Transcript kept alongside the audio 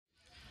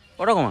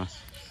কটা কমা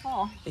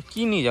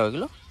কি নিয়ে যাও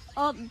এগুলো?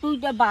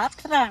 দুইটা ভাত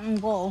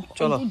রাখবো,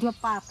 চলো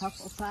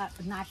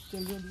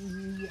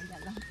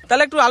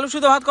তাহলে একটু আলু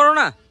সিদ্ধ ভাত করো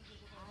না।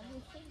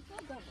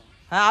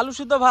 হ্যাঁ আলু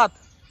সিদ্ধ ভাত।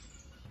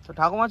 তো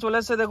ঠাকুমা চলে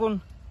এসছে দেখুন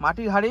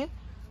মাটির হাঁড়ি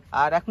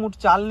আর এক মুঠ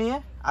চাল নিয়ে।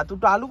 আর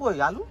দুটো আলু কই?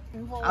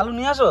 আলু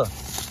নিয়ে আসো।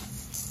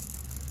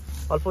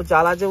 অল্প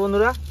চাল আছে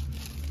বন্ধুরা,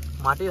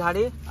 মাটির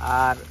হাঁড়ি,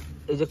 আর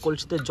এই যে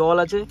কলসিতে জল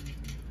আছে,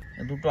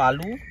 দুটো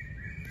আলু।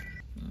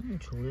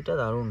 ঝুড়িটা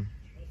দারুণ।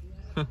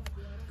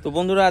 তো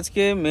বন্ধুরা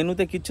আজকে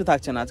মেনুতে কিচ্ছু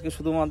থাকছে না, আজকে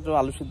শুধুমাত্র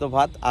আলু সিদ্ধ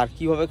ভাত। আর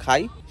কিভাবে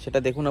খাই সেটা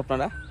দেখুন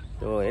আপনারা।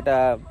 তো এটা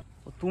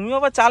তুমিও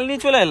আবার চাল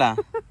নিয়ে চলে এলা,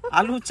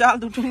 আলু চাল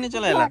দুটো নিয়ে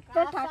চলে এলা।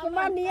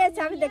 ঠাকুমা নিয়েছে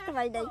আমি দেখতে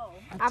পাই নাই,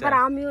 আবার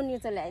আমিও নিয়ে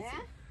চলে আসি।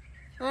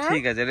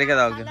 ঠিক আছে রেখে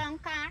দাও।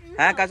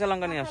 হ্যাঁ কাঁচা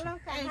লঙ্কা নিয়ে আসো।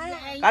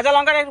 কাঁচা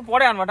লঙ্কাটা একটু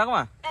পরে আনবা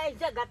ঠাকুমা,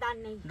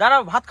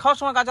 দাঁড়াও ভাত খাওয়ার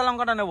সময় কাঁচা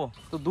লঙ্কাটা নেবো।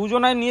 তো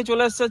দুজনাই নিয়ে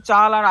চলে এসছে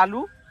চাল আর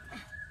আলু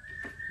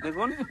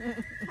দেখুন।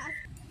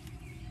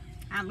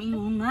 আমি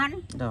উনান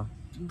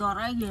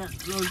দরাই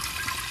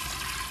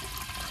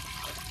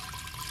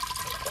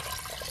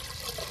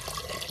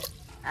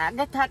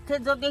আগে থাকতে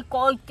যদি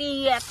কইতি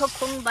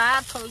এতক্ষণ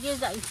ভাত হয়ে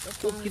যাইতো।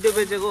 খুব খিদে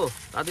পেয়েছে গো,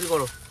 তাড়াতাড়ি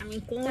করো। আমি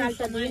কোন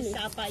সময়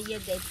চাপাইয়ে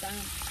দিতাম।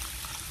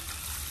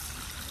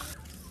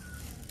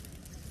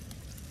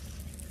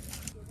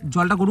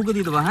 জলটা গরুকে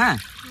দিয়ে দেবা। হ্যাঁ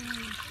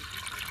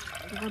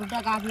গরুটা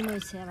গাভিন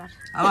হয়েছে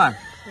আবার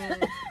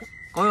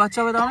কবে বাচ্চা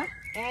হবে তাহলে?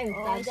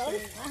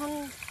 এখন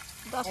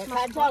 10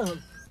 মাস জল।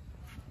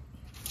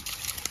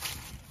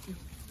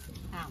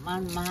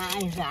 আমার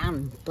মায়ের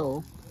রামতো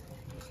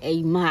এই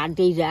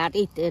মাটির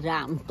রাড়িতে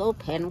রামতো,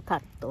 ফ্যান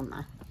কাটতো না।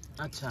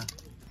 আচ্ছা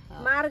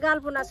মার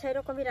গালবো না,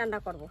 সেরকমই রান্না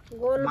করবো।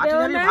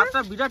 গলবেও না,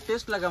 ভাতটা বিরাট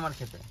টেস্ট লাগে আমার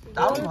খেতে।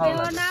 তাও ভালো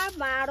লাগে না,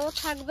 মারও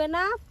থাকবে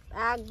না,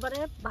 একবারে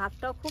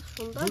ভাতটা খুব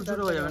সুন্দর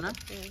ঝুরঝুরে হয়ে যাবে না?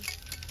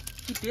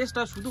 কি টেস্ট!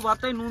 আর শুধু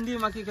ভাতটাই নুন দিয়ে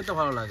মাখিয়ে খেতে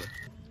ভালো লাগে।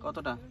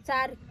 কতটা?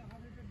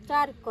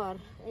 4 কর।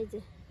 এই যে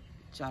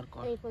 4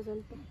 কর এই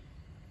পর্যন্ত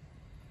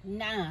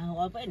না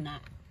হবে না,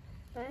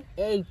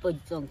 এই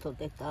পর্যন্ত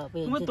দিতে হবে।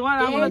 তুমি তোমার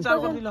আমলে 4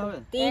 কর দিলে হবে।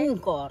 3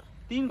 কর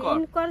 3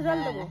 কর জল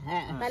দেবো।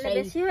 তাহলে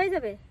বেশি হয়ে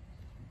যাবে।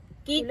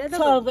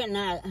 কিচ্ছু হবে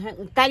না,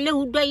 তাইলে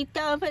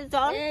উঠাইতে হবে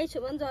জল। এই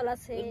সমান জল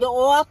আছে,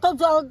 অত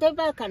জল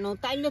দেবে কেন?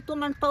 তাইলে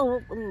তোমার তো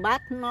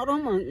ভাত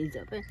নরম হয়ে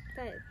যাবে।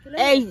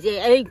 এই যে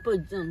এই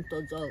পর্যন্ত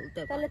জল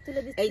দেবে,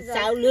 এই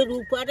চাউলের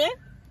উপরে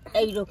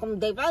এইরকম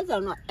দেবা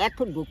যেন এত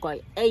ঢুকায়,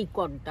 এই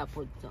কড়টা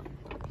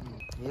পর্যন্ত।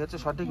 এই হচ্ছে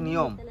সঠিক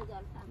নিয়ম।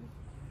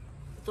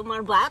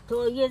 তোমার ভাত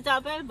হয়ে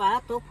যাবে,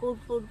 ভাতও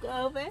ফুটফুট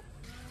হবে।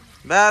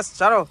 ব্যাস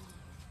ছাড়ো।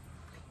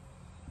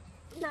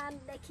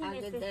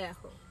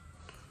 দেখো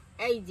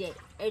এই যে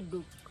এই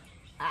ডুক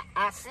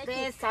আস্তে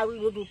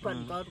চাউলের উপর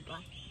ধরবা।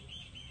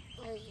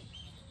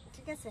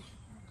 ঠিক আছে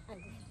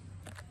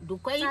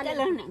ঢুকাই গেল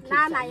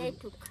না? না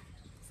এইটুক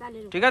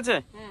ঠিক আছে।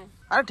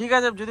 আরে ঠিক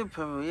আছে, যদি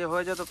ইয়ে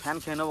হয়ে যায় তো ফ্যান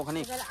খেয়ে নেবো ওখানে।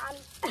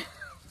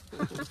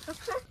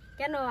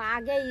 কেন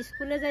আগে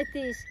স্কুলে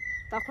যাইতিস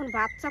তখন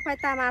ভাত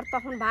চাপাইতাম, আর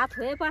তখন ভাত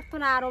হয়ে পারতো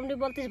না, আর অমনি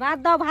বলতিস ভাত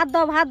দাও ভাত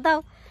দাও ভাত দাও।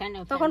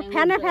 তখন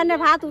ফ্যানে ফ্যানে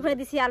ভাত উঠে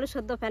দিছি, আলু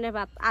সেদ্ধ ফ্যানে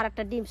ভাত, আর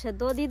একটা ডিম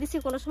সেদ্ধ দিয়ে দিছি,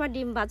 কোনো সময়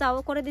ডিম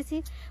ভাজাও করে দিছি,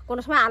 কোনো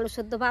সময় আলু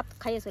সেদ্ধ ভাত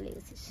খাইয়ে চলে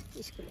গেছিস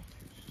স্কুলে।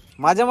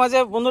 মাঝে মাঝে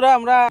বন্ধুরা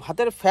আমরা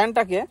ভাতের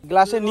ফ্যানটাকে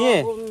গ্লাসে নিয়ে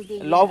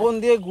লবণ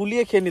দিয়ে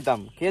গুলিয়ে খেয়ে নিতাম,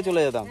 খেয়ে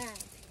চলে যেতাম।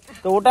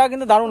 তো ওটা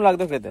কিন্তু দারুণ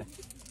লাগতো খেতে।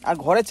 আর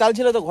ঘরের চাল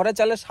ছিল, তো ঘরের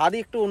চালের স্বাদই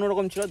একটু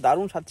অন্যরকম ছিল,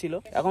 দারুণ স্বাদ ছিল।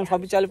 এখন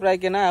সবই চাল প্রায়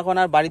কেনা, এখন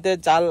আর বাড়িতে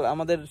চাল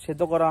আমাদের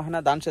সেদ্ধ করা হয় না,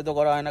 ধান সেদ্ধ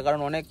করা হয় না,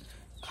 কারণ অনেক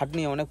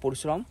খাটনি, অনেক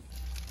পরিশ্রম।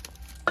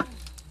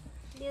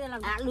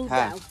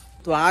 হ্যাঁ,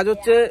 তো আজ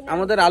হচ্ছে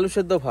আমাদের আলু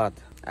সেদ্ধ ভাত।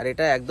 আর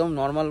এটা একদম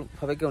নর্মাল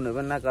ভাবে কেউ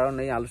নেবেন না, কারণ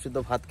এই আলু সেদ্ধ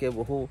ভাত খেয়ে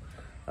বহু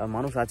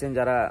মানুষ আছেন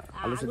যারা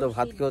আলু সেদ্ধ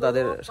ভাত খেয়েও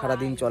তাদের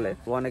সারাদিন চলে।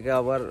 তো অনেকে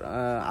আবার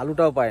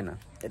আলুটাও পায় না।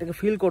 এটাকে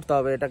ফিল করতে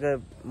হবে, এটাকে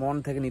মন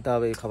থেকে নিতে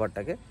হবে এই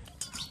খাবারটাকে।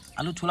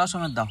 আলু ছোলা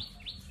সমেত দাও,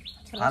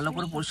 ভালো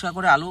করে পরিষ্কার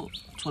করে আলু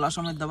ছোলা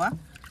সমেত দেবা।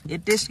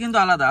 এর টেস্ট কিন্তু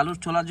আলাদা। আলু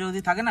ছোলা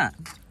যদি থাকে না,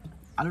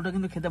 আলুটা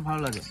কিন্তু খেতে ভালো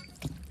লাগে।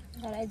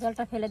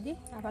 জলটা ফেলে দিই,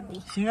 আবার দিই।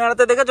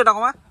 সিঙ্গাড়াতে দেখেছো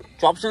ঠাকুমা,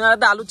 চপ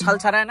সিঙ্গাড়াতে আলু ছাল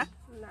ছাড়ায় না?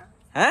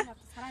 হ্যাঁ,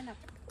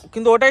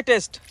 কিন্তু ওটাই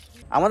টেস্ট।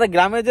 আমাদের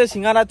গ্রামে যে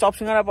সিঙ্গাড়া, চপ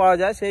সিঙ্গাড়া পাওয়া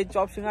যায়, সেই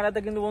চপ সিঙ্গাড়াতে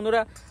কিন্তু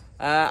বন্ধুরা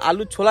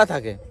আলু ছোলা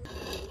থাকে।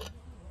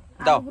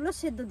 দাও, আলুগুলো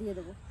সেদ্ধ দিয়ে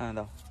দেবো। হ্যাঁ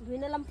দাও। ধুয়ে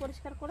নিলাম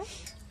পরিষ্কার করে।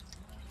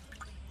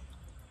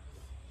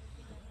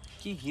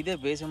 কি খিদে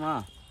পেয়েছে মা,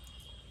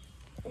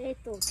 এই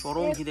তো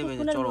চরম খিদে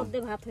পেয়েছে, চরম। মধ্যে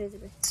ভাত হয়ে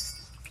যাবে।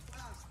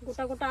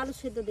 গোটা গোটা আলু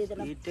সেদ্ধ দিয়ে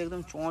দিলাম, পেটটা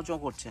একদম চঁ চঁ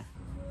করছে।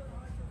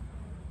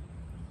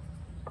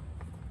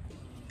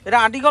 এটা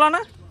আটি কলা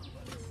না?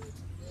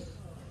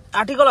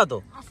 আটি কলা তো।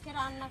 আজকে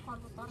রান্না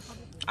করব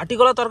তরকারি। আটি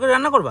কলা তরকারি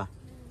রান্না করবা?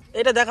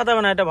 এটা দেখাতে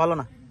হবে না, এটা ভালো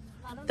না,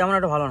 তেমন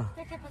একটা ভালো না।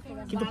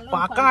 কিন্তু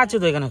পাকা আছে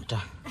তো এখানে একটা,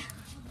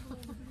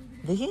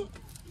 দেখি।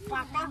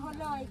 পাকা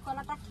হলো এই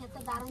কলাটা খেতে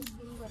দারুণ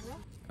সুন্দর রে।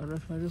 এটা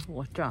সাইজে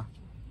পচা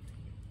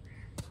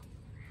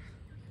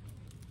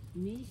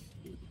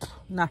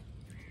না,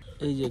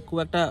 এই যে খুব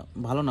একটা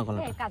ভালো না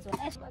কলাটা।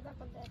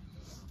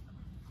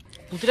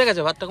 উতরে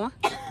গেছে ভাতটা মা,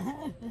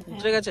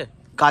 উতরে গেছে।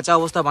 কাঁচা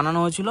অবস্থা বানানো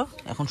হয়েছিল,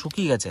 এখন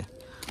শুকিয়ে গেছে।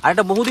 আর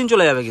এটা বহুদিন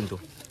চলে যাবে কিন্তু,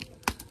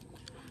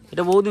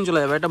 এটা বহুদিন চলে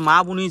যাবে। এটা মা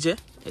বুনিয়েছে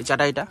এই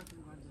চাটাইটা।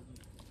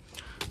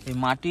 এই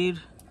মাটির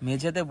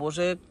মেঝেতে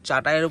বসে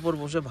চাটাইয়ের উপর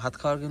বসে ভাত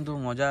খাওয়ার কিন্তু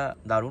মজা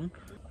দারুণ।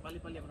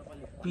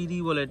 পিড়ি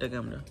বলে এটাকে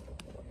আমরা,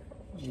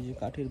 এই যে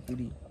কাঠের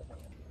পিড়ি।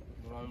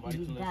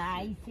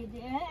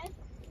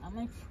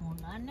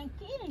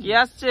 কি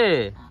আসছে?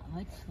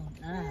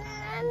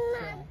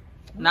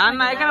 না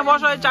না, এখানে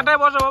বসো, এই চাটায়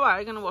বসো বাবা,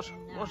 এখানে বসো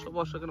বসো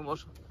বসো, এখানে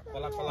বসো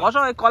বসো।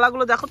 এই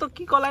কলাগুলো দেখো তো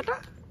কি কলা এটা,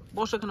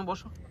 বসো এখানে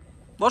বসো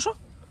বসো।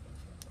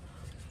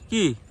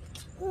 কি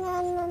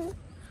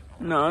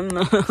না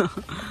না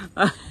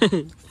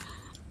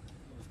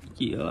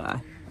কি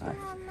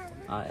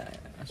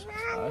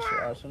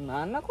আসো, না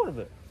না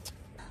করবে।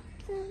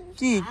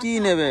 কি কি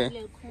নেবে,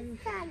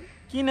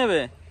 কি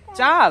নেবে?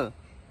 চাল?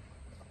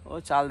 ও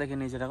চাল দেখে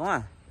নিয়েছে ঠাকুমা,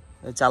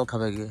 চাল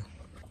খাবে গিয়ে।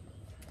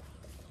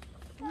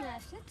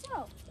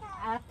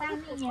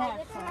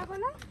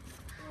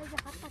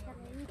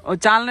 ও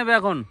চাল নেবে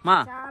এখন মা।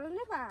 চাল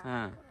নেবা?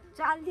 হ্যাঁ।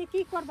 চাল দিয়ে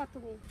কি করবা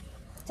তুমি?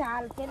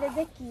 চাল পেলে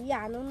যে কি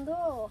আনন্দ।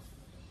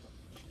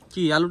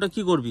 কি আলুটা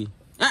কি করবি?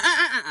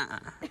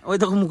 ওই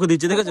দেখো মুখে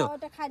দিচ্ছে, দেখেছো?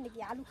 ওটা খায় নাকি?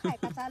 আলু খায়,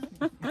 কাঁচা আলু।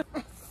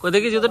 কই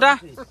দেখি জুতোটা?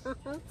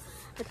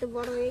 এত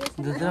বড় হয়ে গেছে।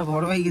 জুতোটা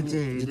বড় হয়ে গেছে।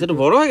 জুতোটা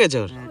বড় হয়ে গেছে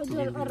ওর।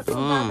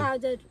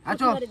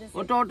 আচ্ছা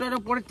ওটা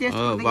পরে টেস্ট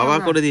করে দেখি। বাবা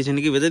করে দিয়েছে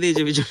নাকি, বেঁধে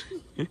দিয়েছে পিছনে?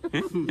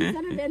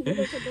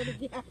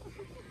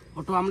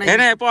 ওটা আমরা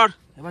এনে পর,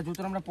 এবার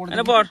জুতোটা আমরা পরে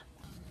এনে পর।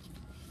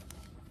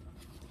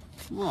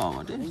 বাবা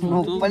রে,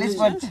 নেল পালিশ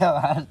পরছে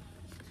আবার।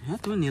 হ্যাঁ,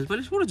 তুমি নেল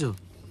পালিশ পরেছো?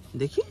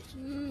 দেখি।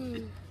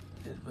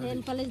 নেল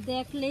পালিশ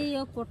দেখলেই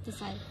ও পড়তে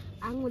চায়।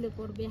 আঙ্গুলে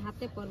পড়বে,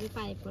 হাতে পড়বে,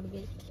 পায়ে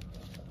পড়বে।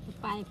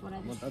 পায়ে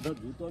পড়াবে। দাদা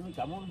জুতো আমি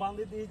কেমন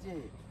বাঁধে দিয়েছে।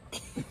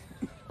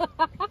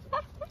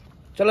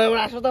 চলো এবার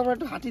আসো তো, আমরা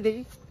একটু হাঁটি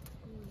দেখি।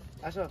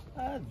 আসো।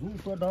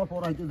 জুতোটা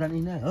পরাইতে জানি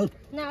না।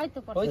 না ওই তো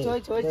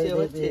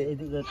হইছে।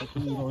 এদিকে একটা কি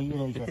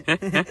রইছে।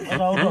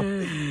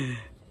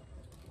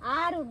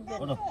 আর উঠবে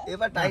না।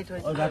 এবার টাইট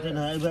হয়েছে। ও যাতে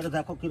না, এবারে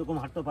দেখো কিরকম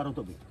হাঁটতে পারো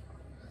তুমি।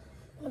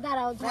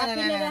 দাঁড়াও, ঝাড়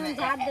দিলে এখন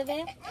ঝাড় দেবে।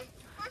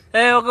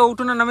 এই ওকে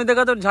উঠোনে নামিয়ে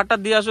দেখা তো, ঝাড়টা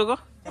দিয়ে আসো গো।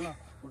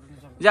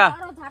 যা।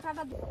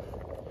 ঝাঁটাটা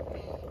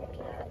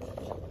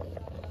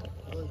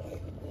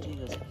ঠিক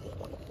আছে।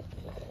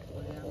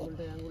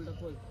 আঙুলটা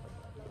কই?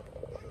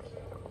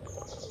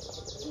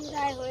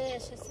 চিরাই হয়ে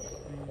এসেছে।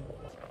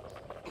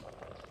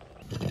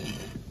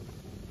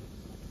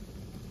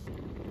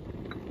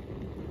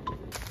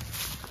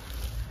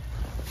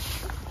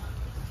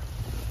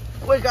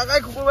 ওই কাকাই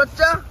কুকুর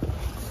বাচ্চা।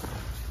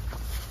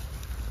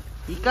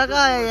 কি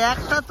কাকা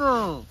একটা তো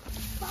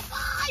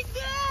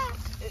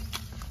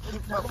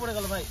পড়ে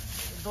গেল ভাই।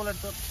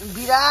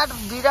 বিরাট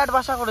বিরাট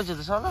বাসা করেছে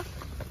তো সব।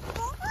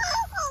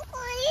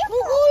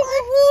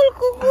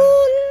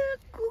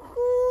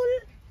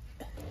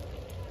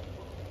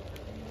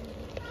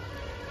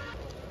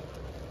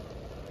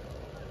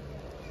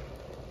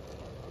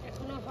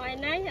 এখনো হয়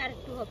নাই, আর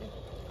একটু হবে।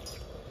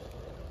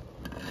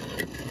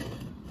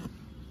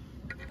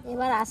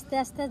 এবার আস্তে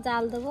আস্তে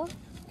জাল দেবো।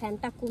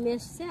 ফ্যানটা কমে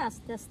এসছে,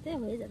 আস্তে আস্তে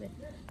হয়ে যাবে।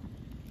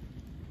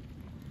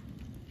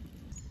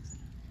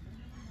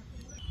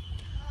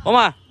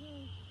 ওমা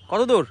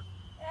কত দূর?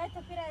 এই তো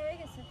প্রায় হয়ে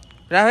গেছে।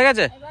 প্রায় হয়ে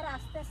গেছে। এবার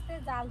আস্তে আস্তে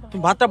জাল দেবো।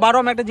 তুমি ভাতটা বারো,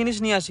 আমি একটা জিনিস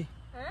নিয়ে আসি।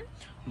 হ্যাঁ,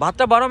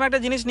 ভাতটা বারো, আমি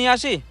একটা জিনিস নিয়ে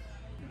আসি।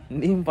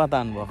 নিম পাতা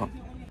আনবো এখন।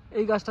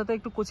 এই গাছটাতে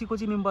একটু কচি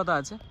কচি নিম পাতা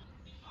আছে।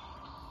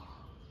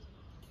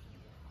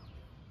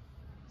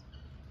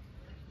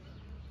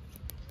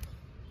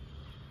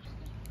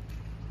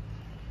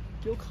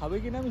 কেউ খাবে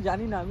কিনা আমি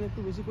জানি না, আমি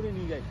একটু বেশি করে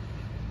নিয়ে যাই।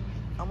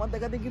 আমার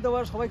দেখা দেখি তো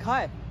আবার সবাই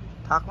খায়।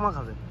 ঠাকমা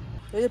খাবে।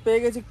 এই যে পেয়ে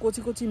গেছি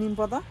কচি কচি নিম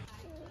পাতা।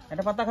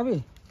 একটা পাতা খাবি?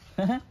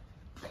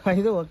 খাই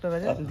দেবো একটা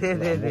রাজা। দে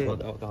দে দে,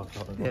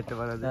 একটা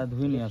পাতা দে।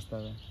 ধুই নিয়ে আসতে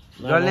হবে।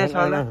 জল নিয়ে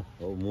চল না।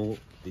 ও মু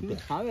দিতে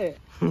খাবে।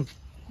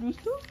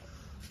 মিষ্টু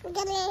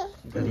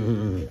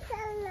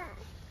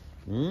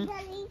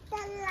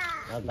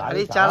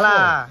গাড়ি চালা।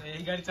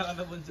 এই গাড়ি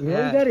চালাতে বলছো?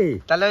 এই গাড়ি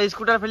তাহলে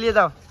স্কুটার ফেলিয়ে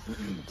দাও।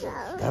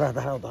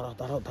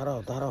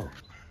 দাঁড়াও।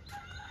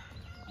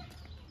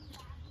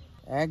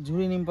 এক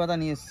ঝুড়ি নিম পাতা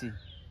নিয়ে এসেছি,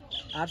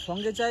 আর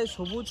সঙ্গে চাই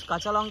সবুজ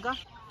কাঁচা লঙ্কা।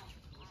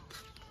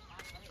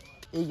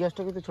 এই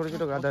গ্যাসটা কিন্তু ছোট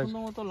ছোট গাদা আছে,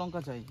 মতো লঙ্কা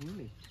চাই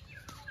বুঝলি।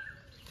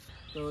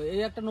 তো এই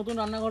একটা নতুন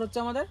রান্নাঘর হচ্ছে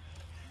আমাদের,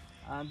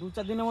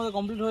 2-4 দিনের মধ্যে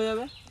কমপ্লিট হয়ে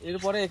যাবে।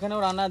 এরপরে এখানেও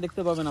রান্না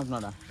দেখতে পাবেন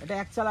আপনারা। এটা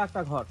একচালা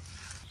একটা ঘর,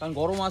 কারণ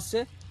গরম আসছে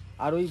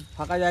আর ওই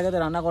ফাঁকা জায়গাতে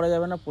রান্না করা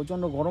যাবে না,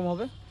 প্রচণ্ড গরম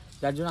হবে।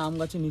 যার জন্য আম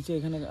গাছের নিচে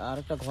এখানে আর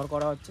একটা ঘর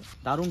করা হচ্ছে,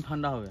 দারুণ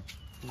ঠান্ডা হবে।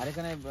 আর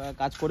এখানে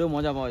কাজ করেও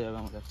মজা পাওয়া যাবে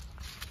আমাদের।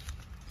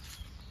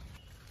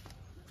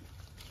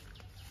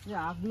 এই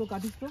আখগুলো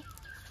কাটিস তো।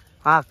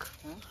 আখ,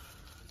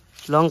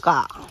 লঙ্কা,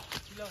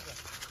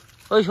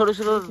 ওই সরু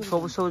সরু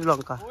সবুজ সবুজ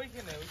লঙ্কা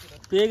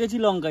পেয়ে গেছি।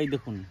 লঙ্কাই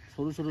দেখুন,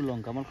 সরু সরু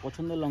লঙ্কা, আমার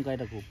পছন্দের লঙ্কা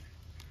এটা খুব।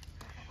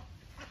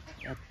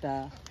 একটা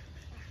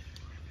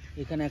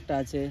এখানে একটা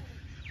আছে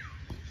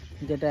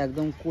যেটা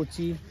একদম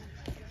কচি,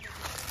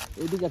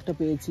 এইদিকে একটা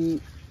পেয়েছি।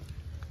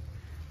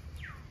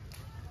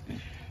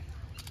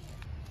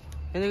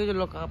 এদিকে যে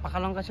পাকা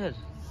লঙ্কা শেষ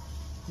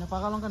না,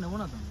 পাকা লঙ্কা নেবো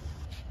না তো,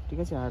 ঠিক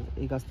আছে। আর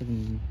এই গাছ থেকে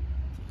নিয়ে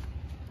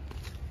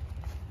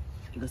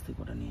এখান থেকে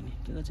কটা নিয়ে নি,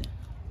 ঠিক আছে?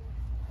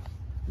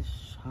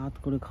 স্বাদ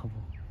করে খাবো।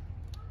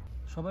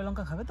 সবাই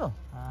লঙ্কা খাবে তো?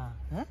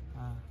 হ্যাঁ।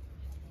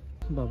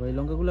 বাবা, এই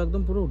লঙ্কাগুলো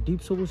একদম পুরো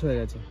ডিপ সবুজ হয়ে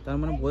গেছে, তার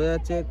মানে বোঝা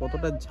যাচ্ছে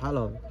কতটা ঝাল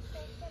হবে।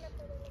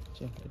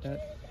 এটা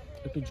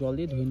একটু জল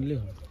দিয়ে ধুয়ে নিলে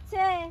হবে।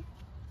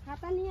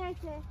 হাতা নিয়ে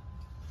আসে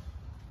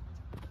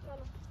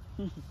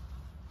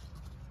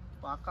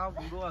পাকা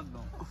বুড়ো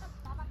একদম।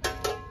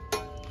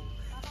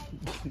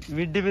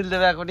 মিড ডে মিল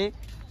দেবে এখনই,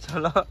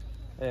 চলো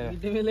মিড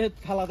ডে মিলে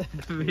থালা দেয়।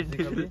 মিড ডে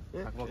মিল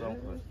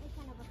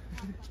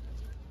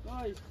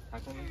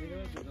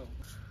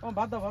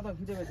ভাত দাও, ভাত দাও,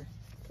 খিদে পেয়েছে।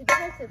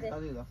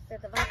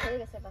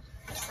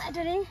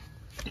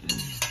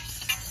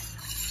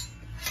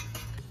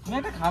 তুমি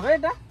একটা খাবে?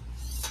 এটা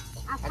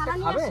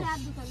খাবে?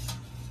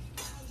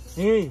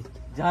 এই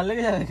ঝাল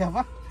লেগে যাবে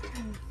খাবা।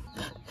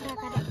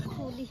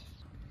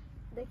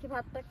 দেখি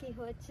ভাতটা কি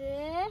হয়েছে।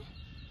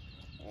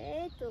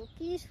 এই তো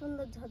কি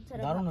সুন্দর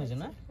ঝরঝরে। দারুণ হয়েছে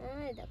না?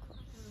 এই দেখো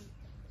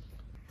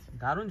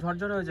দারুণ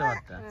ঝরঝরে হয়েছে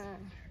ভাতটা।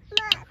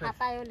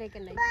 হাতায়ও লেগে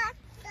নাই।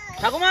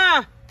 ঠাকুমা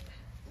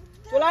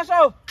চলে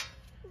আসো।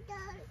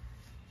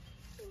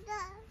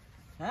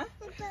 হ্যাঁ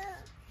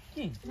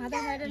কি ভাত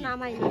বাইরে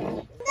নামাই।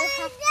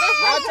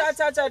 আচ্ছা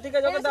আচ্ছা আচ্ছা ঠিক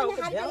আছে, ওকে দাও,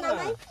 ওকে দাও না।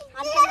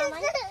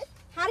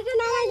 হারকে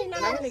নামাই নি,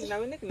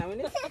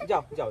 নামিনি।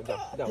 যাও যাও যাও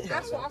যাও।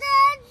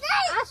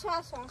 আসো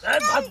আসো। এই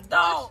ভাত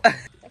দাও।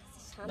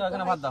 দাও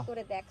এখানে ভাত দাও।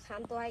 করে দেখ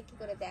শান্ত হয় কি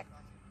করে, দেখ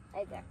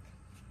এই দেখ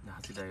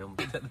হাসিটা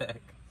এমনটা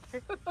দেখ।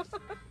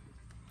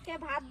 কে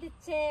ভাত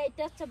দিচ্ছে?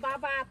 এটা হচ্ছে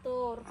বাবা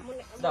তোর,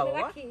 মনে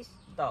রাখিস।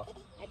 দাও,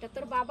 এটা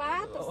তোর বাবা,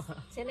 তোর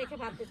ছেলেকে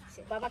ভাত দিচ্ছে।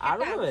 বাবাকে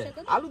আলু দেবে?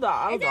 আলু দাও,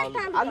 আলু দাও,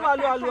 আলু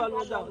আলু আলু আলু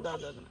দাও দাও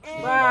দাও।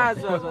 বাস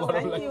বাস,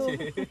 থ্যাংক ইউ।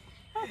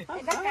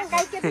 এটা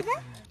কাকাইকে দিবে।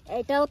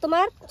 এটাও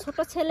তোমার ছোট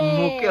ছেলে।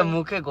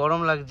 মুখে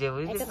গরম লাগছে,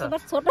 বুঝলি এটা তো?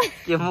 তোমার ছোট,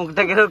 কে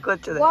মুখটা কেন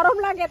করছে? গরম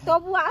লাগে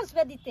তবু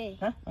আসবে দিতে।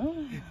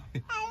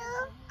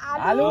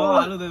 আলু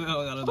আলু দেবে,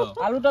 আলু দাও,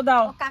 আলুটা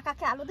দাও।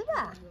 কাকাকে আলু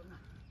দিবা?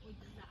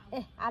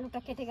 আলুটা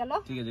কেটে গেল।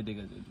 ঠিক আছে ঠিক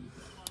আছে।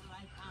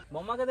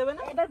 বৌমাকে দেবে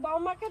না? এবার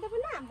বৌমাকে দেবে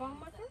না?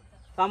 বৌমাকে।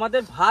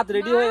 আমাদের ভাত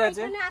রেডি হয়ে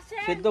গেছে,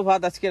 সেদ্ধ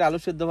ভাত, আজকের আলু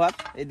সেদ্ধ ভাত।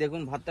 এই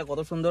দেখুন ভাতটা কত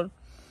সুন্দর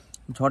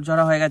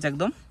ঝরঝরা হয়ে গেছে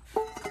একদম,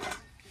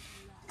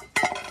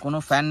 কোনো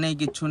ফ্যান নেই,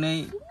 কিচ্ছু নেই,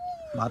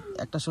 ভাত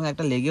একটার সঙ্গে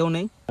একটা লেগেও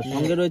নেই।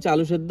 সঙ্গে রয়েছে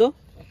আলু সেদ্ধ,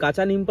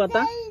 কাঁচা নিম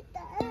পাতা,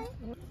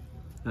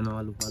 আলু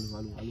আলু আলু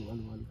আলু আলু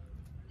আলু আলু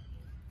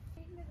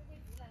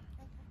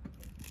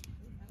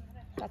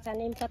কাঁচা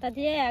নিম পাতা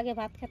দিয়ে আগে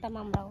ভাত খেতাম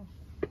আমরাও,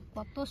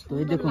 কত তো এই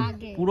সুন্দর দেখুন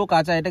লাগে। পুরো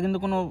কাঁচা, এটা কিন্তু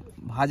কোনো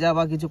ভাজা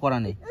বা কিছু করা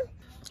নেই।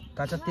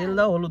 কাঁচা তেল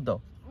দাও, হলুদ দাও।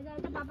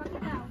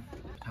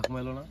 ঠাকুমা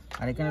এলো না?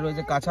 আর এখানে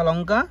রয়েছে কাঁচা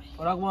লঙ্কা।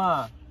 ঠাকুমা,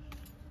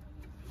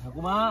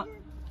 ঠাকুমা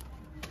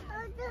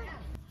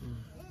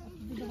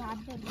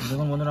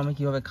দেখুন বন্ধুরা আমি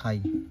কিভাবে খাই।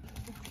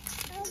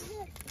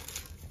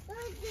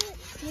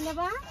 কি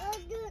নেবা?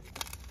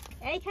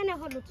 এইখানে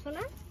হলুদ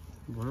শোনা।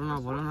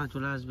 বলো না,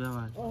 চলে আসবে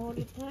আবার।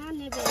 হলুদটা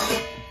নেবে।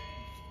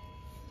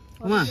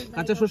 মা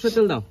কাঁচা সর্ষের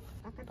তেল দাও,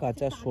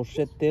 কাঁচা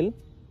সর্ষের তেল,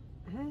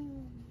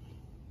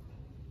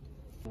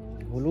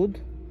 হলুদ,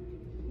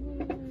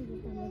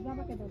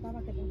 বাবাকে দাও,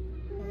 বাবাকে দাও।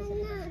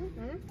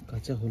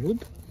 কাঁচা হলুদ,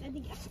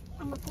 এদিকে আসো,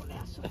 আমার কোলে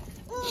আসো।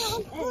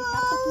 এই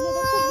কাপটা তুলে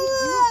দেখো।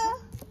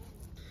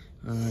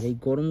 আর এই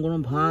গরম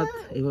গরম ভাত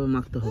এইভাবে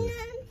মাখতে হবে।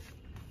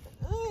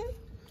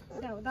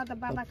 দাও দাদা,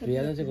 বাবাকে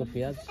পেঁয়াজ আছে গো,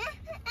 পেঁয়াজ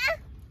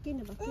কি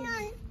নেবা?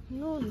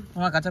 নুন।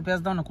 তোমার কাঁচা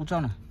পেঁয়াজ দাও না,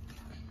 কুচাও না।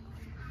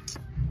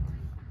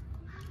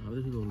 আরো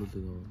শুধু হলুদ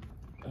দেবো।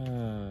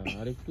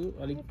 আর একটু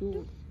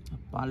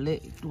পারলে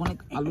একটুখানি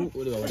আলু।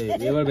 ওরে বাবা রে,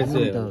 এবার বেঁচে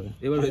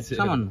এবার বেঁচে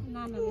সামান্য।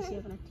 না না বেশি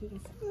হবে না, ঠিক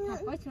আছে। থাক,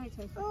 হয়েছে হয়েছে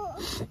হয়েছে।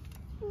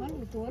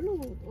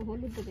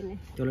 হলুদ দেবে না।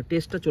 চলো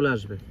টেস্টটা চলে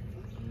আসবে।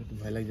 একটু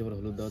ভয় লাগছে আবার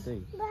হলুদ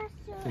দাওতেই।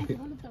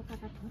 হলুদ দাও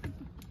কাকা।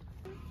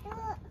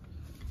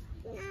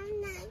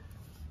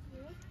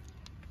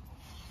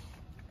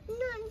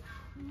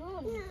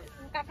 নুন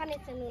কাকা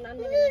নিচ্ছে, নুন আর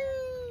নেবে না।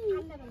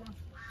 আর নেবে না।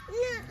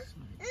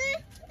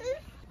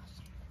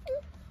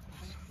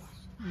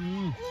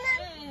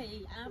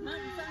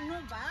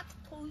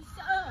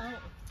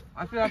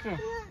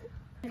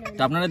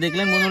 তো আপনারা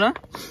দেখলেন বন্ধুরা,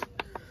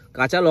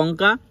 কাঁচা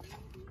লঙ্কা,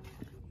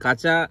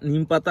 কাঁচা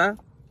নিম পাতা,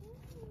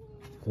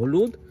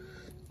 হলুদ,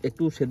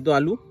 একটু সেদ্ধ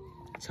আলু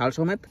ছাল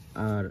সমেত,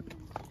 আর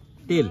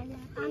তেল।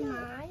 আর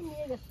নাই,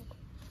 নিয়ে গেছে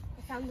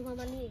চান্দু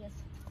মামা, নিয়ে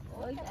গেছে।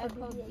 ওই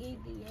এখন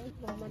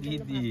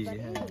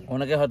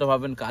অনেকে হয়তো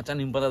ভাবেন কাঁচা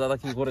নিম পাতা দাদা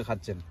কি করে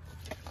খাচ্ছেন,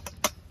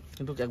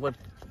 কিন্তু একবার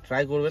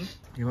ট্রাই করবেন,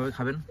 এভাবে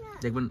খাবেন,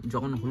 দেখবেন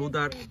যখন হলুদ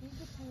আর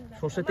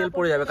সর্ষের তেল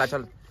পড়ে যাবে কাঁচা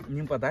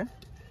নিম পাতায়,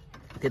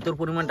 তেতোর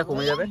পরিমাণটা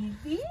কমে যাবে,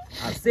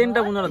 আর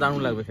সেন্টটা বন্ধুরা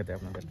দারুণ লাগবে খেতে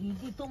আপনাদের।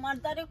 দিদি তোমার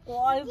দ্বারে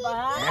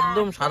কয়বার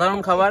একদম সাধারণ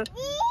খাবার,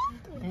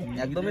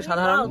 একদমই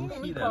সাধারণ,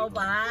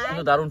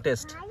 কিন্তু দারুণ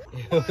টেস্ট।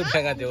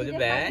 দেখাচ্ছে বলছে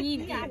ব্যাগ।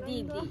 দিদি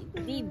দিদি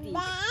দিদি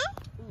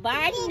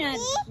বাড়ি না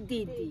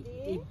দিদি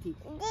দিদি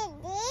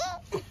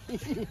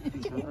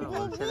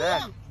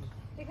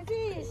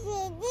দেখেছিস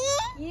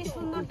কি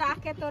সুন্দর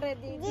ডাকে তোরে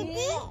দিদি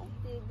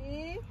দিদি।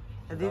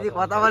 দিদি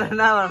কথা বলে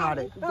না আবার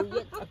মারে।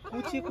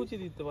 কুচি কুচি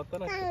দিতে পারতো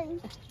না।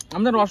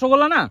 আমাদের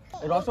রসগোল্লা না,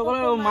 রসগোল্লা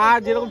মা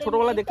যেরকম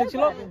ছোটবেলা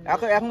দেখেছিল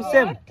এখন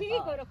সেম।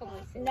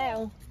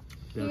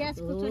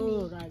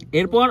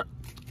 এরপর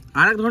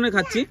আরেক ধরনের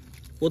খাচ্ছি।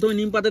 প্রথমে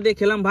নিম পাতা দিয়ে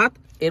খেলাম ভাত,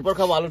 এরপর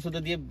খাবো আলু সিদ্ধ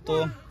দিয়ে। তো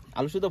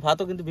আলু সিদ্ধ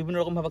ভাতও কিন্তু বিভিন্ন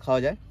রকম ভাবে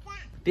খাওয়া যায়,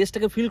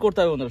 টেস্টটাকে ফিল করতে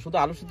হবে বন্ধুরা। শুধু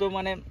আলু সিদ্ধ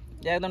মানে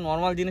একদম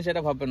নর্মাল জিনিস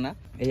এটা ভাববেন না,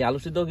 এই আলু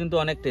সিদ্ধ কিন্তু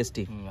অনেক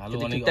টেস্টি,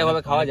 ঠিকঠাক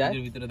ভাবে খাওয়া যায়।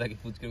 ভিতরে থাকে,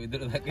 ফুচকার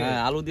ভিতরে থাকে। হ্যাঁ,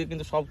 আলু দিয়ে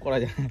কিন্তু সব করা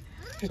যায়,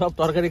 সব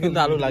তরকারি কিন্তু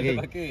আলু লাগে।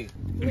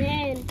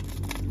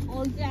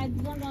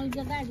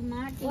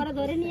 ওরা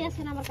ধরে নিয়ে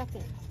আসেন আমার কাছে।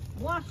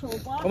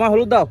 তোমার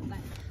হলুদ দাও।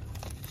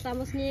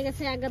 চামচ নিয়ে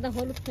গেছে, এক গাদা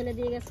হলুদ ফেলে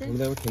দিয়ে গেছে।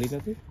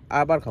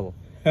 আবার খাবো,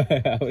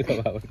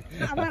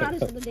 আবার আলু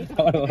সিদ্ধ দেখো।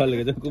 আমার ভালো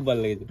লেগেছে, খুব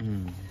ভালো লেগেছে।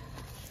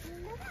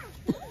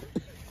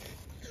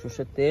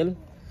 সরষের তেল,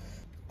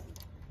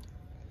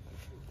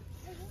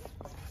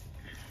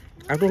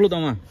 একটু হলুদ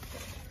আমা,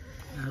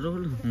 আরো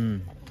হলো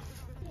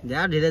যা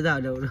ঢেলে দাও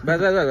ব্যাস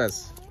ব্যাস ব্যাস।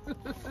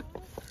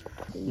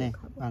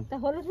 তা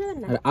হলুদ দেবেন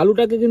না? আর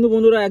আলুটাকে কিন্তু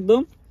বন্ধুরা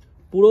একদম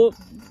পুরো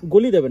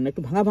গলি দেবেন না,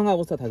 একটু ভাঙা ভাঙা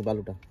অবস্থা থাকবে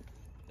আলুটা,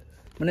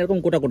 মানে এরকম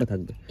কোটা কোটা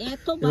থাকবে,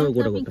 এত এভাবে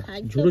কোটা কোটা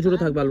ঝুড়ো ঝুড়ো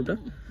থাকবে আলুটা।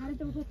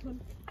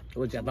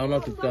 ওই চাটাও না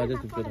টুকতে আছে,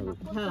 টুকতে থাকবে।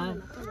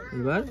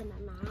 এবার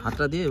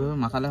ভাতটা দিয়ে এভাবে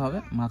মাখালে হবে,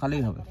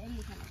 মাখালেই হবে।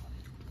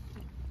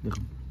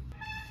 দেখুন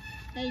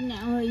তাই না,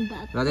 ওই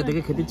ভাত রাজা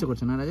দেখে খেতে ইচ্ছে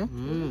করছে না রাজা?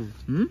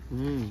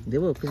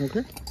 দেবো একটু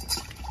মুখে?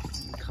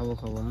 খাবো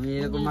খাবো, আমি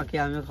এরকম মাখি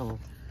আমিও খাবো।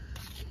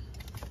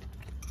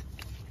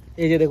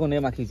 এই যে দেখুন, এ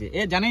মাখিয়েছে,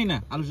 এ জানেই না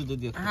আলু সিদ্ধ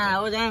দিয়ে। হ্যাঁ,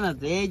 ও জানে না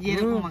তো, এই যে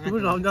এরকম তুমি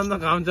রমজান তো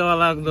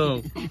কামচাওয়ালা একদম।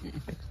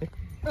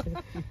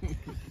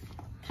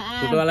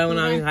 ছোটবেলায়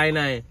মনে আমি খাই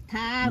নাই,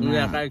 তুমি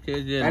একাই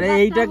খেয়েছে। আরে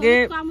এইটাকে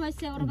কম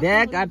হয়েছে, ওরা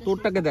দেখ আর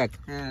তোরটাকে দেখ।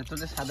 হ্যাঁ,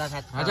 তোদের সাদা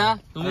খাচ্ছে। আচ্ছা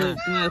তুমি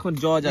এখন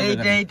জজ আছে।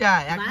 এইটা এইটা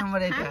এক নম্বর,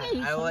 এইটা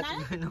আর ও আছে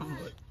 2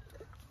 নম্বর।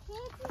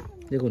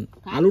 দেখুন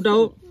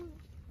আলুটাও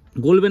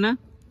গলবে না,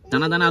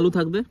 দানা দানা আলু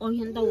থাকবে।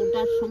 ওইখানটা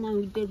ওটার সময়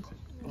ওইটার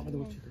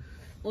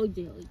ওই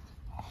যে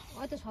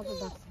ওই তো সব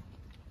বাচ্চা।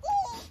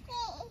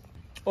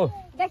 ও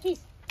দেখিস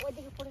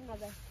ওইদিকে পড়ে না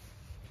যায়।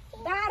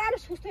 দাঁড়ান,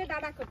 সুস্থ হয়ে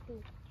দাঁড়া করতু।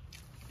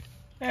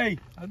 এই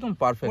একদম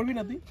পারফেক্ট। করবি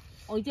না তুই?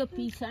 ওই যে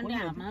পিছনে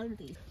আমার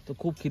দিই। তো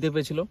খুব খিদে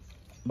পেয়েছিল,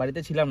 বাড়িতে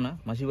ছিলাম না,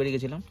 মাসির বাড়ি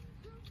গেছিলাম।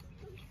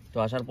 তো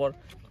আসার পর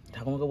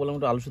ঠাকুমাকে বললাম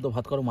একটু আলু সিদ্ধ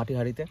ভাত করো মাটি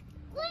হাঁড়িতে।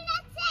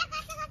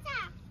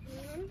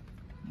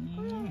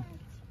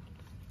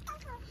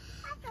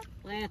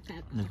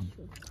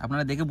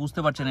 আপনারা দেখে বুঝতে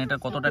পারছেন এটা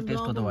কতটা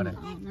টেস্ট হতে পারে।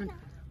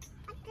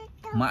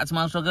 মাছ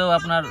মাংসকেও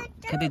আপনার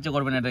খেতে ইচ্ছে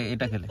করবেন এটা,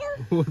 এটা খেলে।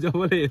 ও যা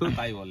বলে ও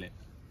তাই বলে।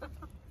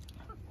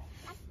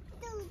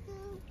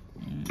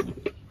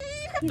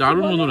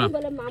 দারুণ বন্ধুরা,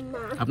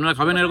 আপনারা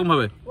খাবেন এরকম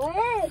ভাবে,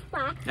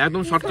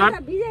 একদম শর্টকাট,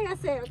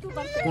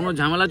 কোনো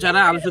ঝামেলা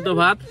ছাড়া আলু সিদ্ধ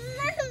ভাত,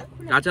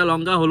 কাঁচা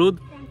লঙ্কা, হলুদ,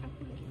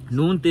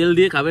 নুন, তেল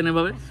দিয়ে খাবেন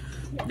এভাবে,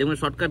 দেখবেন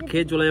শর্টকাট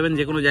খেয়ে চলে যাবেন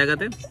যে কোনো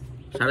জায়গাতে।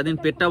 সারাদিন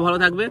পেটটাও ভালো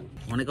থাকবে।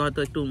 অনেকে হয়তো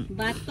একটু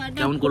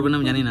কেমন করবেন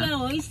আমি জানি না,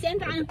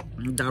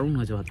 দারুণ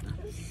হয়েছে ভাতটা।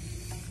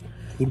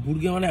 ফুরফুর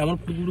গিয়ে মানে আমার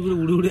ফুরফুর করে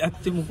উড়ে উড়ে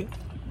আসছে মুখে।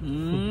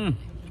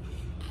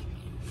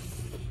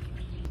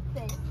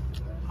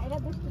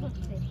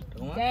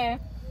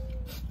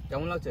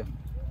 কেমন লাগছে?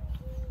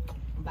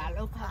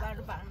 ভালো খাবার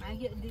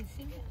বানাইয়ে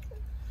দিছি।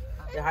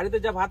 এই হাড়িতে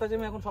যা ভাত আছে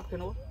আমি এখন সব খেয়ে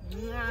নেবো।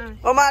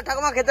 ও মা,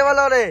 ঠাকুমা খেতে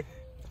বলো রে।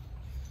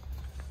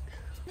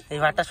 এই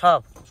ভাতটা সব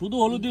শুধু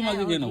হলুদ দিয়ে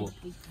মাঝে খেয়ে নেবো।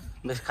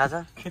 বেশ খাসা।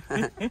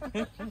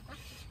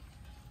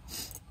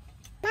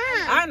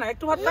 আয় না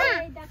একটু ভাত খা,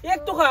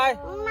 একটু খায়,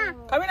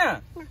 খাবি না?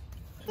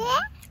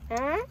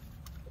 হ্যাঁ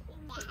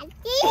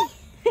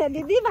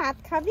দিদি ভাত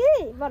খাবি?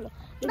 বলো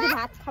দিদি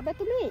ভাত খাবে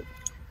তুমি?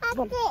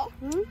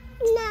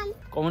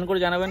 কমেন্ট করে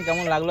জানাবেন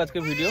কেমন লাগলো আজকে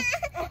ভিডিও।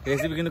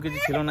 রেসিপি কিন্তু কিছু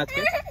ছিল না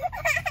আজকে,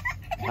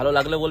 ভালো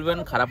লাগলে বলবেন,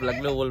 খারাপ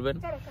লাগলেও বলবেন।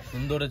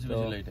 সুন্দর রেসিপি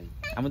ছিল এটাই।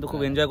 আমি তো খুব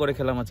এনজয় করে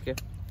খেলাম আজকে,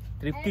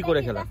 তৃপ্তি করে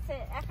খেলাম।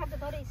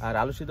 আর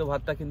আলু সিদ্ধ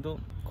ভাতটা কিন্তু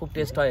খুব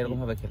টেস্ট হয় এরকম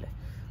ভাবে খেলে,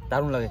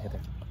 দারুণ লাগে খেতে।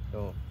 তো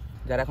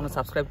যারা এখনো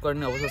সাবস্ক্রাইব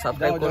করেনি অবশ্যই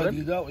সাবস্ক্রাইব করবেন,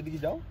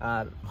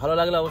 আর ভালো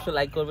লাগলে অবশ্যই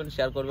লাইক করবেন,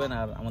 শেয়ার করবেন,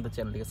 আর আমাদের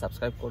চ্যানেলটিকে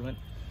সাবস্ক্রাইব করবেন।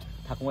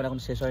 ঠাকুমার এখন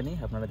শেষ হয়নি,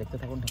 আপনারা দেখতে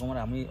থাকুন ঠাকুমার।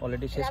 আমি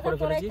অলরেডি শেষ করে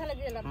ফেলেছি,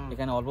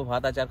 এখানে অল্প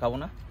ভাত আছে, আর খাবো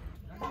না।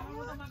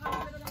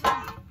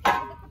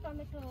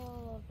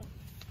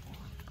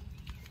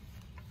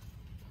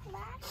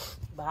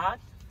 ভাত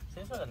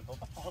শেষ হয়ে গেল,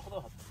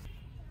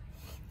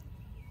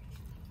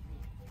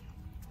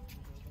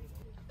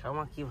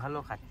 ঠাকুমা কি ভালো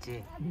খাচ্ছে।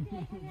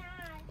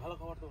 ভালো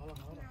খাবার তো ভালো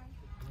খাবার।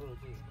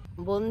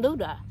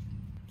 বন্ধুরা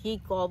কি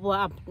কব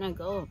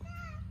আপনাকে,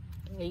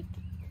 এই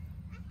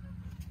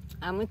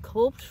আমি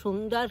খুব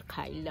সুন্দর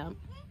খাইলাম,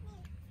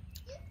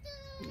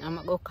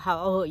 আমাকে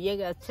খাওয়া হয়ে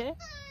গেছে।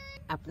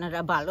 আপনারা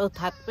ভালো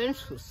থাকবেন,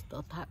 সুস্থ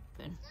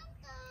থাকবেন।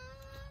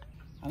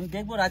 আমি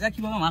দেখবো রাজা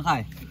কিভাবে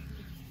মাখায়।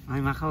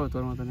 আমি মাখাবো,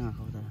 তোর মতনই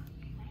মাখাবো। তারা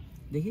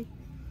দেখি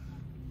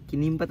কি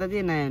নিম পাতা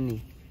দিয়ে না এমনি?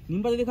 নিম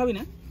পাতা দিয়ে খাবি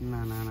না?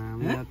 না না না,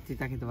 আমি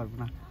চিতা খেতে পারবো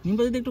না। নিম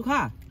পাতা দিয়ে একটু খা,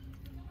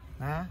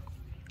 হ্যাঁ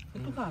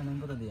একটু খা নিম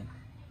পাতা দিয়ে।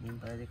 নিম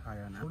পাতা দিয়ে খাওয়া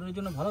যাবে না। শরীরের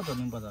জন্য ভালো তো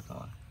নিম পাতা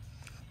খাওয়া।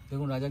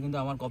 দেখুন রাজা কিন্তু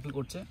আমার কপি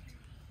করছে,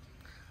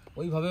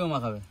 ওইভাবেও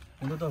মাখাবে,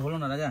 কিন্তু তো হলো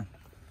না রাজা।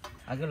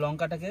 আগে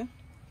লঙ্কাটাকে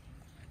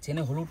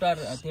ছেনে হলুদ আর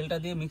তেলটা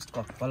দিয়ে মিক্সড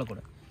কর ভালো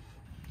করে,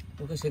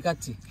 তোকে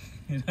শেখাচ্ছি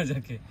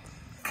রাজাকে।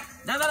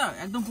 দাদা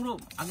একদম পুরো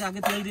আগে আগে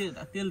তেল দিয়ে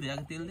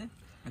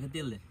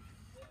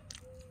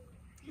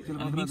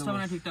মিক্সড হবে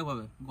না ঠিকঠাক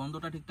ভাবে,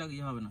 গন্ধটা ঠিকঠাক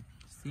ইয়ে হবে না,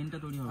 সেন্টটা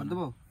তৈরি হবে না।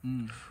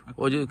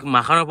 ওই যে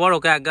মাখানোর পর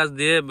ওকে এক গাছ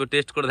দিয়ে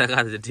টেস্ট করে দেখা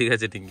আছে, ঠিক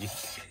আছে টিঙ্কি।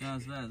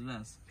 ব্যাস ব্যাস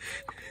ব্যাস,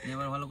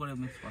 এবার ভালো করে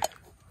মিক্স কর।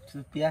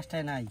 শুধু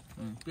পেঁয়াজটাই নাই,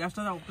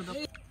 পেঁয়াজটা দাও ওকে দাও।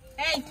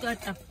 এই তো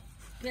একটা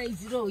পেঁয়াজ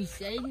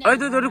রইছে, এই না ওই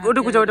তো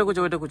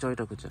ওটা কুচা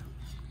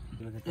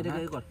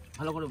এটাকে কর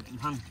ভালো করে,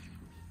 ভাঙ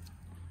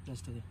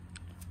পেঁয়াজটাকে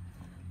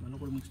ভালো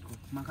করে মিক্স কর,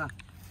 মাখা।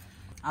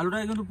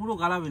 আলুটাকে কিন্তু পুরো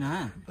গালাবি না,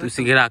 হ্যাঁ তুই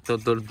শিখে রাখ,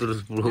 তোর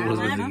পুরো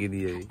শিখিয়ে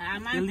দিয়ে যাবি।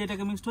 তেল দিয়ে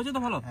এটাকে মিক্সড হয়েছে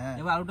তো ভালো।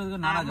 এবার আলুটাকে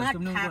নাড়া যায়,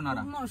 তুমি উপরে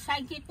নাড়া।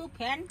 মশাইকে তো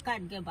ফ্যান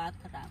কাট গে বাত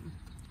রাম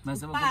ব্যাস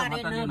এবার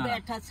ভাতটা দিয়ে নাড়া।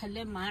 বেটা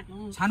ছেলে মার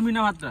ছানবি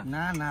না ভাতটা,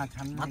 না না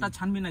ছাড় ভাতটা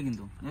ছানবি না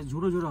কিন্তু,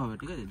 ঝুরো ঝুরো হবে,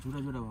 ঠিক আছে, ঝুরো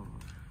ঝুরো হবে।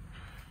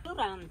 তো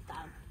রাম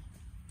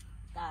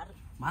তার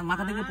ভাত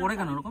মাখা থেকে পড়ে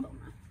কেন ওরকম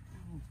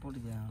পড়ে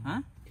যায়।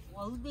 হ্যাঁ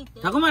ওই দিতে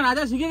ঠাকুমা,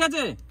 রাজা শিখে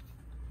গেছে,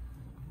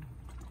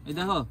 এই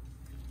দেখো।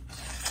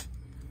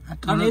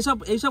 কারণ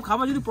এইসব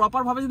খাবার যদি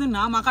প্রপার ভাবে যদি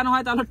না মাখানো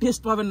হয় তাহলে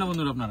টেস্ট পাবেন না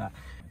বন্ধুরা আপনারা।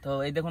 তো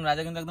এই দেখুন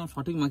রাজা কিন্তু একদম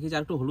সঠিক মাখিয়েছে,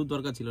 আর একটু হলুদ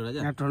দরকার ছিল রাজা।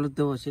 একটু হলুদ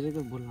দেবো, সেটাই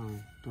তো বললাম,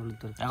 হলুদ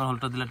দরকার। এখন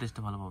হলুদটা দিলে টেস্ট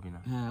ভালো পাবি না।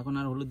 হ্যাঁ এখন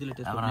আর হলুদ দিলে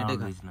টেস্ট এখন হবে না, আর এটাই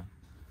হলুদ খা। দিস না,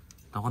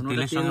 তখন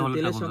তেলের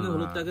সঙ্গে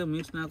হলুদটাকে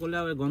মিক্স না করলে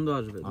আবার গন্ধ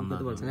আসবে,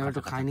 বুঝতে পারছো? এবার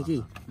একটু খাই নাকি?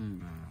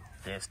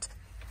 টেস্ট।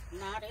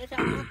 না রে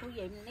রাম, তুই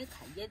এমনি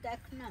খাইয়ে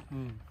দেখ না,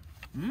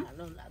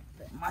 ভালো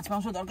লাগবে। মাছ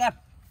মাংস দরকার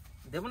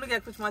দেবো নাকি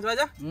একটু মাছ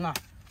ভাজা? না,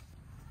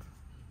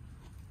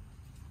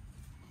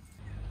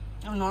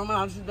 নর্মাল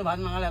আলু সিদ্ধ ভাত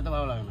মাখালে এত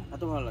ভালো লাগে না।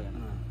 এত ভালো লাগে না।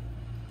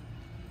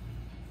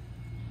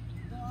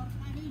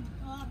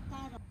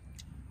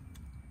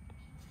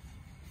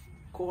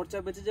 খরচা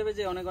বেঁচে যাবে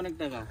যে অনেক অনেক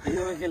টাকা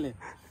এইভাবে খেলে।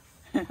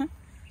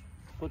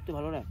 সত্যি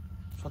ভালো না,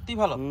 সত্যি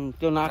ভালো,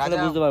 কেউ না খেলে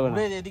রাজা বুঝতে পারবে না।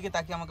 ঘুরে এদিকে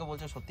তাকিয়ে আমাকে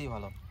বলছে সত্যি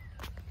ভালো,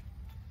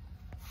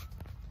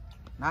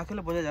 না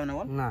খেলে বোঝা যাবে না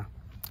বল। না,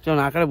 কেউ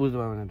না খেলে বুঝতে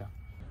পারবে না এটা।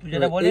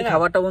 এই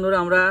খাবারটা বন্ধুরা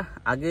আমরা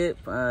আগে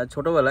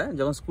ছোটবেলায়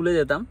যখন স্কুলে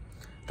যেতাম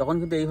তখন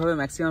কিন্তু এইভাবে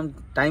ম্যাক্সিমাম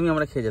টাইমই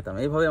আমরা খেয়ে যেতাম,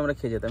 এইভাবে আমরা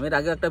খেয়ে যেতাম। এর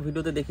আগে একটা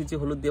ভিডিওতে দেখেছি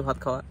হলুদ দিয়ে ভাত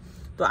খাওয়া,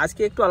 তো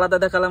আজকে একটু আলাদা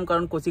দেখালাম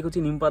কারণ কচি কচি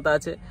নিম পাতা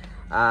আছে,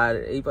 আর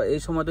এই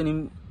সময় তো নিম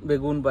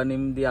বেগুন বা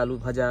নিম দিয়ে আলু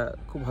ভাজা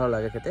খুব ভালো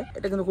লাগে খেতে,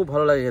 এটা কিন্তু খুব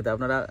ভালো লাগে খেতে,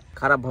 আপনারা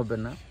খারাপ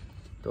ভাববেন না।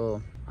 তো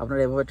আপনারা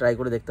এভাবে ট্রাই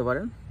করে দেখতে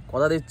পারেন,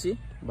 কথা দিচ্ছি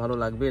ভালো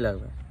লাগবেই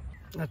লাগবে।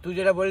 তুই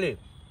যেটা বললি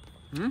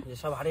যে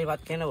সব হাড়ির ভাত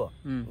খেয়ে নেবো,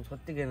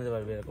 সত্যি খেয়ে নিতে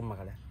পারবি এরকম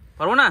মাখালে?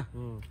 পারবো না?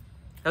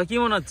 তাহলে কি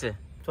মনে হচ্ছে,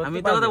 আমি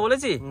তো কথা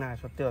বলেছি? না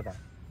সত্যি কথা,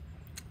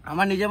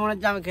 আমার নিজে মনে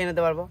হচ্ছে আমি খেয়ে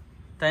নিতে পারবো।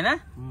 তাই না?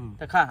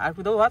 তা খা, আর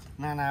একটু দেবো ভাত।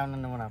 না না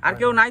নেবো না, আর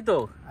কেউ নাই তো?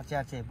 আছে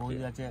আছে,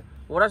 বৌদি আছে,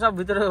 ওরা সব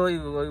ভিতরে ওই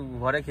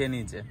ঘরে খেয়ে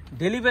নিয়েছে।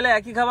 ডেলি বেলা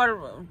একই খাবার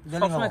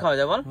সবসময় খাওয়া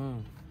যায় বল?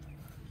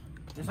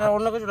 এছাড়া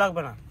অন্য কিছু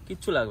লাগবে না,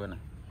 কিচ্ছু লাগবে না,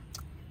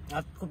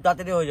 আর খুব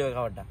তাড়াতাড়ি হয়ে যাবে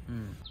খাবারটা।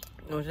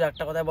 আমি শুধু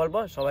একটা কথা বলবো,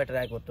 সবাই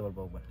ট্রাই করতে পারবো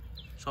একবার।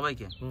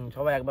 সবাইকে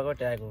সবাই একবার করে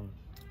ট্রাই করুন,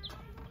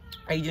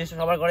 এই জিনিসটা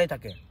সবার ঘরেই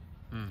থাকে,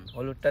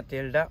 হলুদটা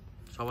তেলটা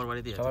সবার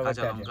বাড়িতে সবার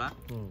কাঁচা বাড়িতে লঙ্কা।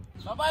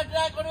 সবাই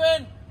ট্রাই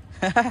করবেন।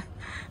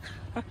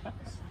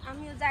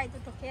 আমিও যাই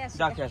তো খেয়ে আসি।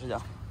 যা খেয়ে আসো,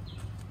 যাও।